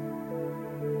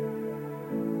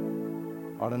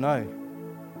 I don't know.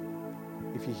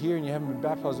 If you're here and you haven't been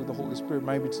baptized with the Holy Spirit,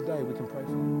 maybe today we can pray for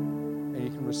you and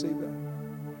you can receive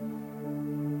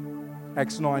that.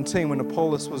 Acts 19, when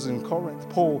Apollos was in Corinth,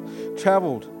 Paul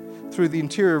travelled through the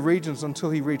interior regions until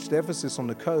he reached Ephesus on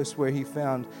the coast, where he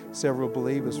found several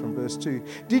believers from verse 2.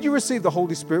 Did you receive the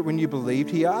Holy Spirit when you believed?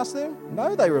 He asked them.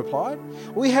 No, they replied.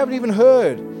 We haven't even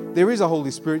heard there is a Holy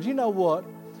Spirit. You know what?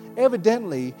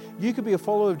 Evidently, you could be a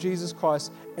follower of Jesus Christ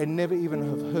and never even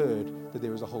have heard that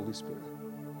there is a Holy Spirit.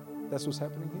 That's what's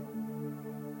happening here.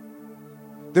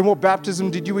 Then what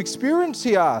baptism did you experience?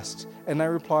 He asked. And they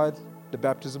replied, the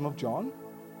baptism of John.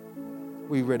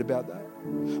 We read about that.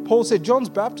 Paul said John's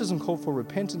baptism called for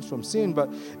repentance from sin, but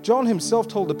John himself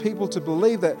told the people to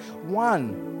believe that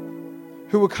one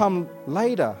who would come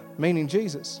later, meaning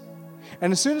Jesus.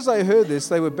 And as soon as they heard this,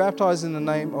 they were baptized in the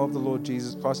name of the Lord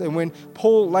Jesus Christ. And when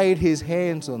Paul laid his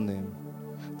hands on them,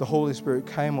 the Holy Spirit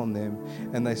came on them,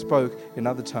 and they spoke in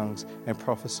other tongues and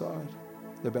prophesied.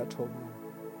 They're about 12 men.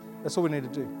 That's all we need to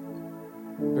do.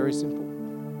 Very simple.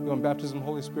 You want baptism of the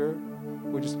Holy Spirit?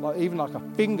 We just even like a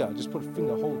finger, just put a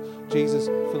finger, hold Jesus,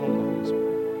 fill on with the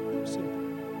Holy Spirit. Simple.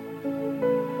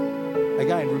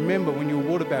 Again, remember when you were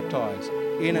water baptized,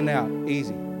 in and out,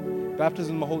 easy.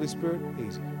 Baptism of the Holy Spirit,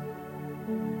 easy.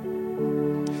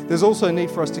 There's also a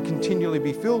need for us to continually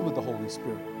be filled with the Holy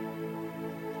Spirit.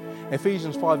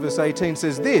 Ephesians 5 verse 18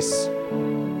 says this,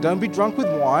 don't be drunk with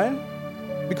wine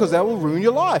because that will ruin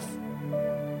your life.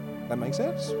 That makes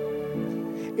sense?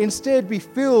 Instead, be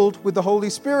filled with the Holy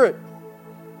Spirit.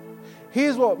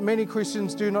 Here's what many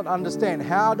Christians do not understand.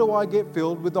 How do I get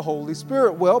filled with the Holy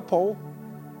Spirit? Well, Paul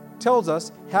tells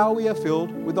us how we are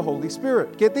filled with the Holy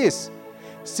Spirit. Get this,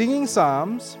 singing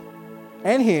psalms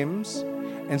and hymns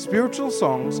and spiritual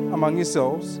songs among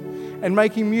yourselves and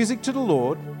making music to the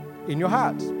Lord in your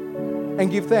hearts, and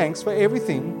give thanks for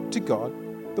everything to God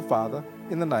the Father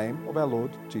in the name of our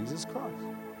Lord Jesus Christ.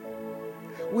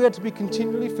 We are to be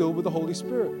continually filled with the Holy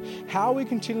Spirit. How are we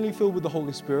continually filled with the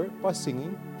Holy Spirit? By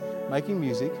singing, making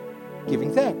music,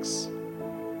 giving thanks.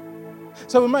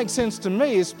 So it makes sense to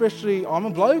me, especially I'm a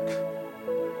bloke.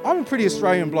 I'm a pretty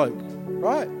Australian bloke,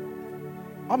 right?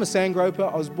 I'm a sandgroper.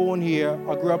 I was born here.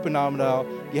 I grew up in Armidale.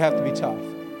 You have to be tough.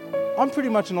 I'm pretty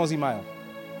much an Aussie male,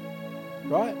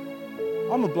 right?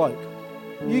 I'm a bloke.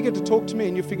 You get to talk to me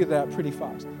and you figure that out pretty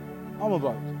fast. I'm a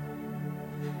bloke.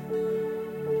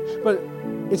 But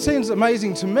it seems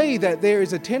amazing to me that there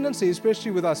is a tendency,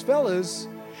 especially with us fellas,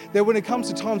 that when it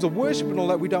comes to times of worship and all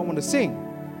that, we don't want to sing.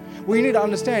 Well, you need to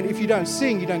understand, if you don't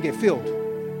sing, you don't get filled.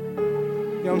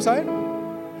 You know what I'm saying?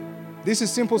 This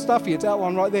is simple stuff here. It's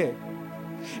outlined right there.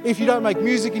 If you don't make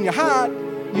music in your heart,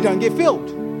 you don't get filled.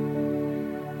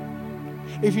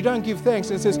 If you don't give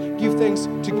thanks, and it says, give thanks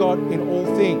to God in all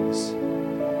things,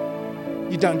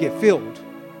 you don't get filled.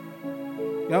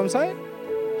 You know what I'm saying?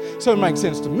 So it makes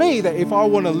sense to me that if I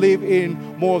want to live in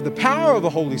more of the power of the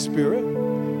Holy Spirit,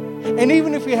 and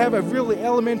even if we have a really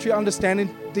elementary understanding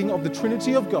of the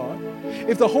Trinity of God,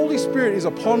 if the Holy Spirit is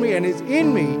upon me and is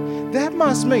in me, that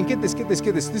must mean, get this, this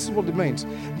is what it means.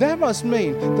 That must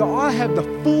mean that I have the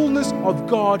fullness of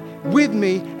God with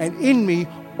me and in me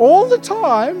all the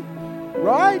time,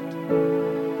 right?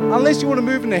 Unless you want to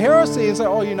move into heresy and say,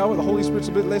 oh, you know what, the Holy Spirit's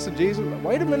a bit less than Jesus.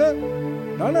 Wait a minute.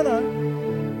 No.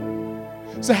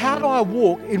 So how do I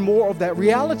walk in more of that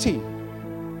reality?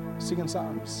 Singing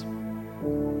psalms.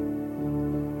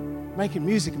 Making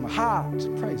music in my heart.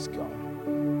 Praise God.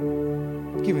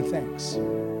 Giving thanks.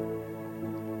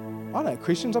 I know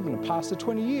Christians, I've been a pastor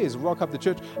 20 years, rock up the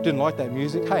church, didn't like that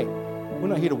music. Hey, we're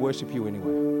not here to worship you anyway.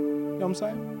 You know what I'm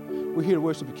saying? We're here to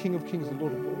worship the King of Kings and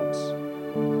Lord of Lords.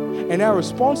 And our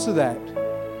response to that,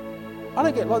 I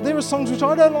don't get, like, there are songs which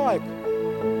I don't like.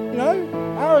 You know,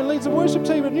 Aaron leads the worship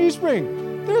team at New Spring.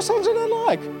 There are songs I don't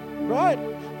like, right?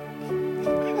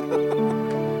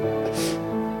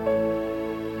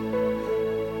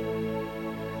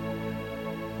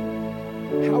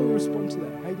 How we respond to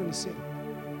that? How are you going to sing?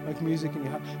 Make music in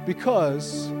your heart?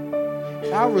 Because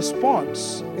our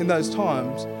response in those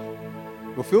times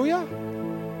will fill you.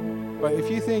 But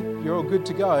if you think you're all good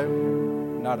to go,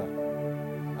 nada.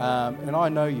 And I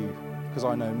know you, because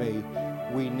I know me,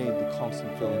 we need the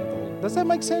constant filling of the Holy Spirit. Does that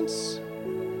make sense?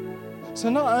 So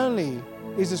not only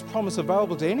is this promise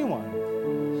available to anyone,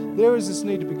 there is this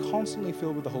need to be constantly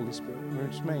filled with the Holy Spirit,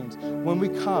 which means when we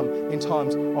come in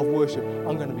times of worship,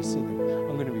 I'm going to be singing,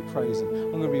 I'm going to be praising,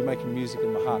 I'm going to be making music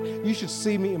in my heart. You should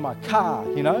see me in my car,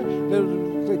 you know,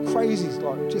 the crazies,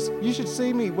 like just, you should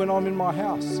see me when I'm in my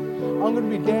house. I'm going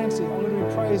to be dancing, I'm going to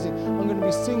be praising, I'm going to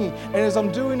be singing. And as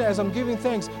I'm doing that, as I'm giving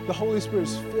thanks, the Holy Spirit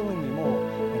is filling me more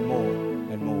and more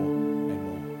and more and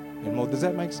more and more. Does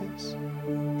that make sense?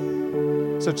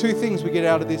 So 2 things we get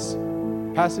out of this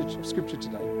passage of Scripture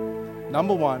today.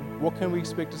 Number 1, what can we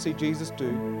expect to see Jesus do?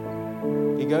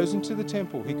 He goes into the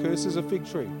temple. He curses a fig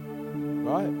tree,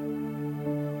 right?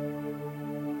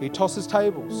 He tosses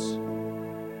tables.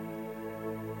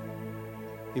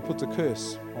 He puts a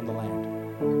curse on the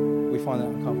land. We find that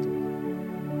uncomfortable,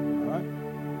 right?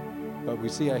 But we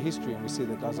see our history and we see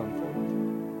that does unfold.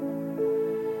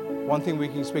 One thing we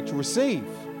can expect to receive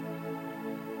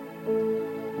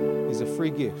is a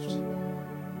free gift,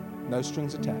 no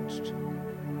strings attached.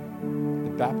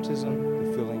 The baptism,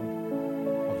 the filling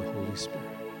of the Holy Spirit.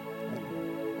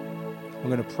 I'm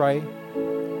going to pray.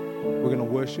 We're going to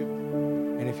worship.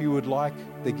 And if you would like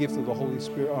the gift of the Holy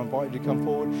Spirit, I invite you to come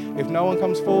forward. If no one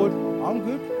comes forward, I'm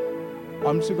good.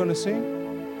 I'm still going to sing.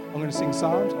 I'm going to sing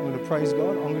psalms. I'm going to praise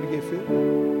God. I'm going to get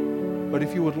filled. But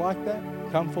if you would like that,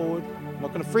 come forward. I'm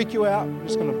not going to freak you out. I'm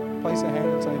just going to place a hand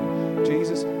and say,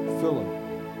 Jesus, fill them.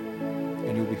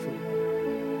 And you'll be filled.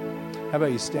 How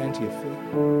about you stand to your feet?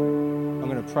 I'm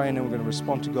going to pray and then we're going to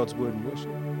respond to God's word and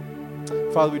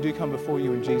worship. Father, we do come before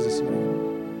you in Jesus' name.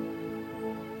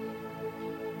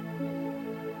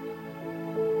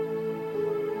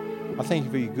 I thank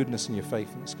you for your goodness and your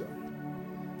faithfulness, God.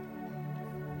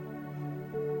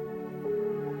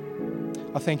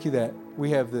 I thank you that we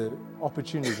have the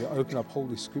opportunity to open up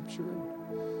Holy Scripture.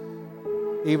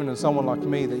 And even in someone like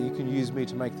me, that you can use me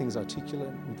to make things articulate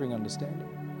and bring understanding.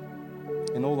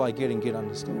 In all I get and get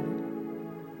understanding.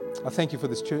 I thank you for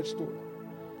this church, Lord.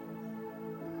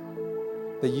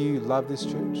 That you love this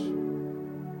church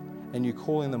and you're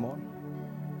calling them on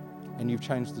and you've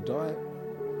changed the diet.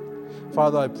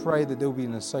 Father, I pray that there will be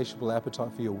an insatiable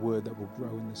appetite for your word that will grow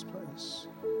in this place.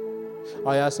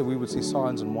 I ask that we would see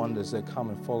signs and wonders that come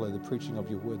and follow the preaching of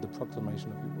your word, the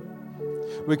proclamation of your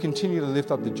word. We continue to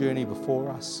lift up the journey before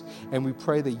us, and we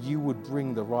pray that you would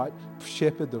bring the right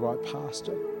shepherd, the right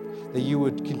pastor, that you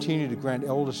would continue to grant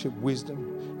eldership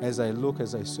wisdom as they look,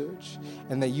 as they search,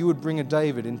 and that you would bring a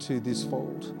David into this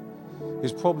fold,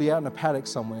 who's probably out in a paddock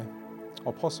somewhere,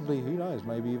 or possibly, who knows,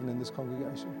 maybe even in this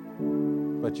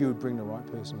congregation. But you would bring the right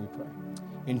person, we pray.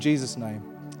 In Jesus' name,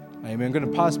 amen. I'm going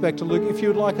to pass back to Luke. If you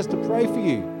would like us to pray for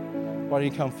you, why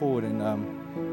don't you come forward and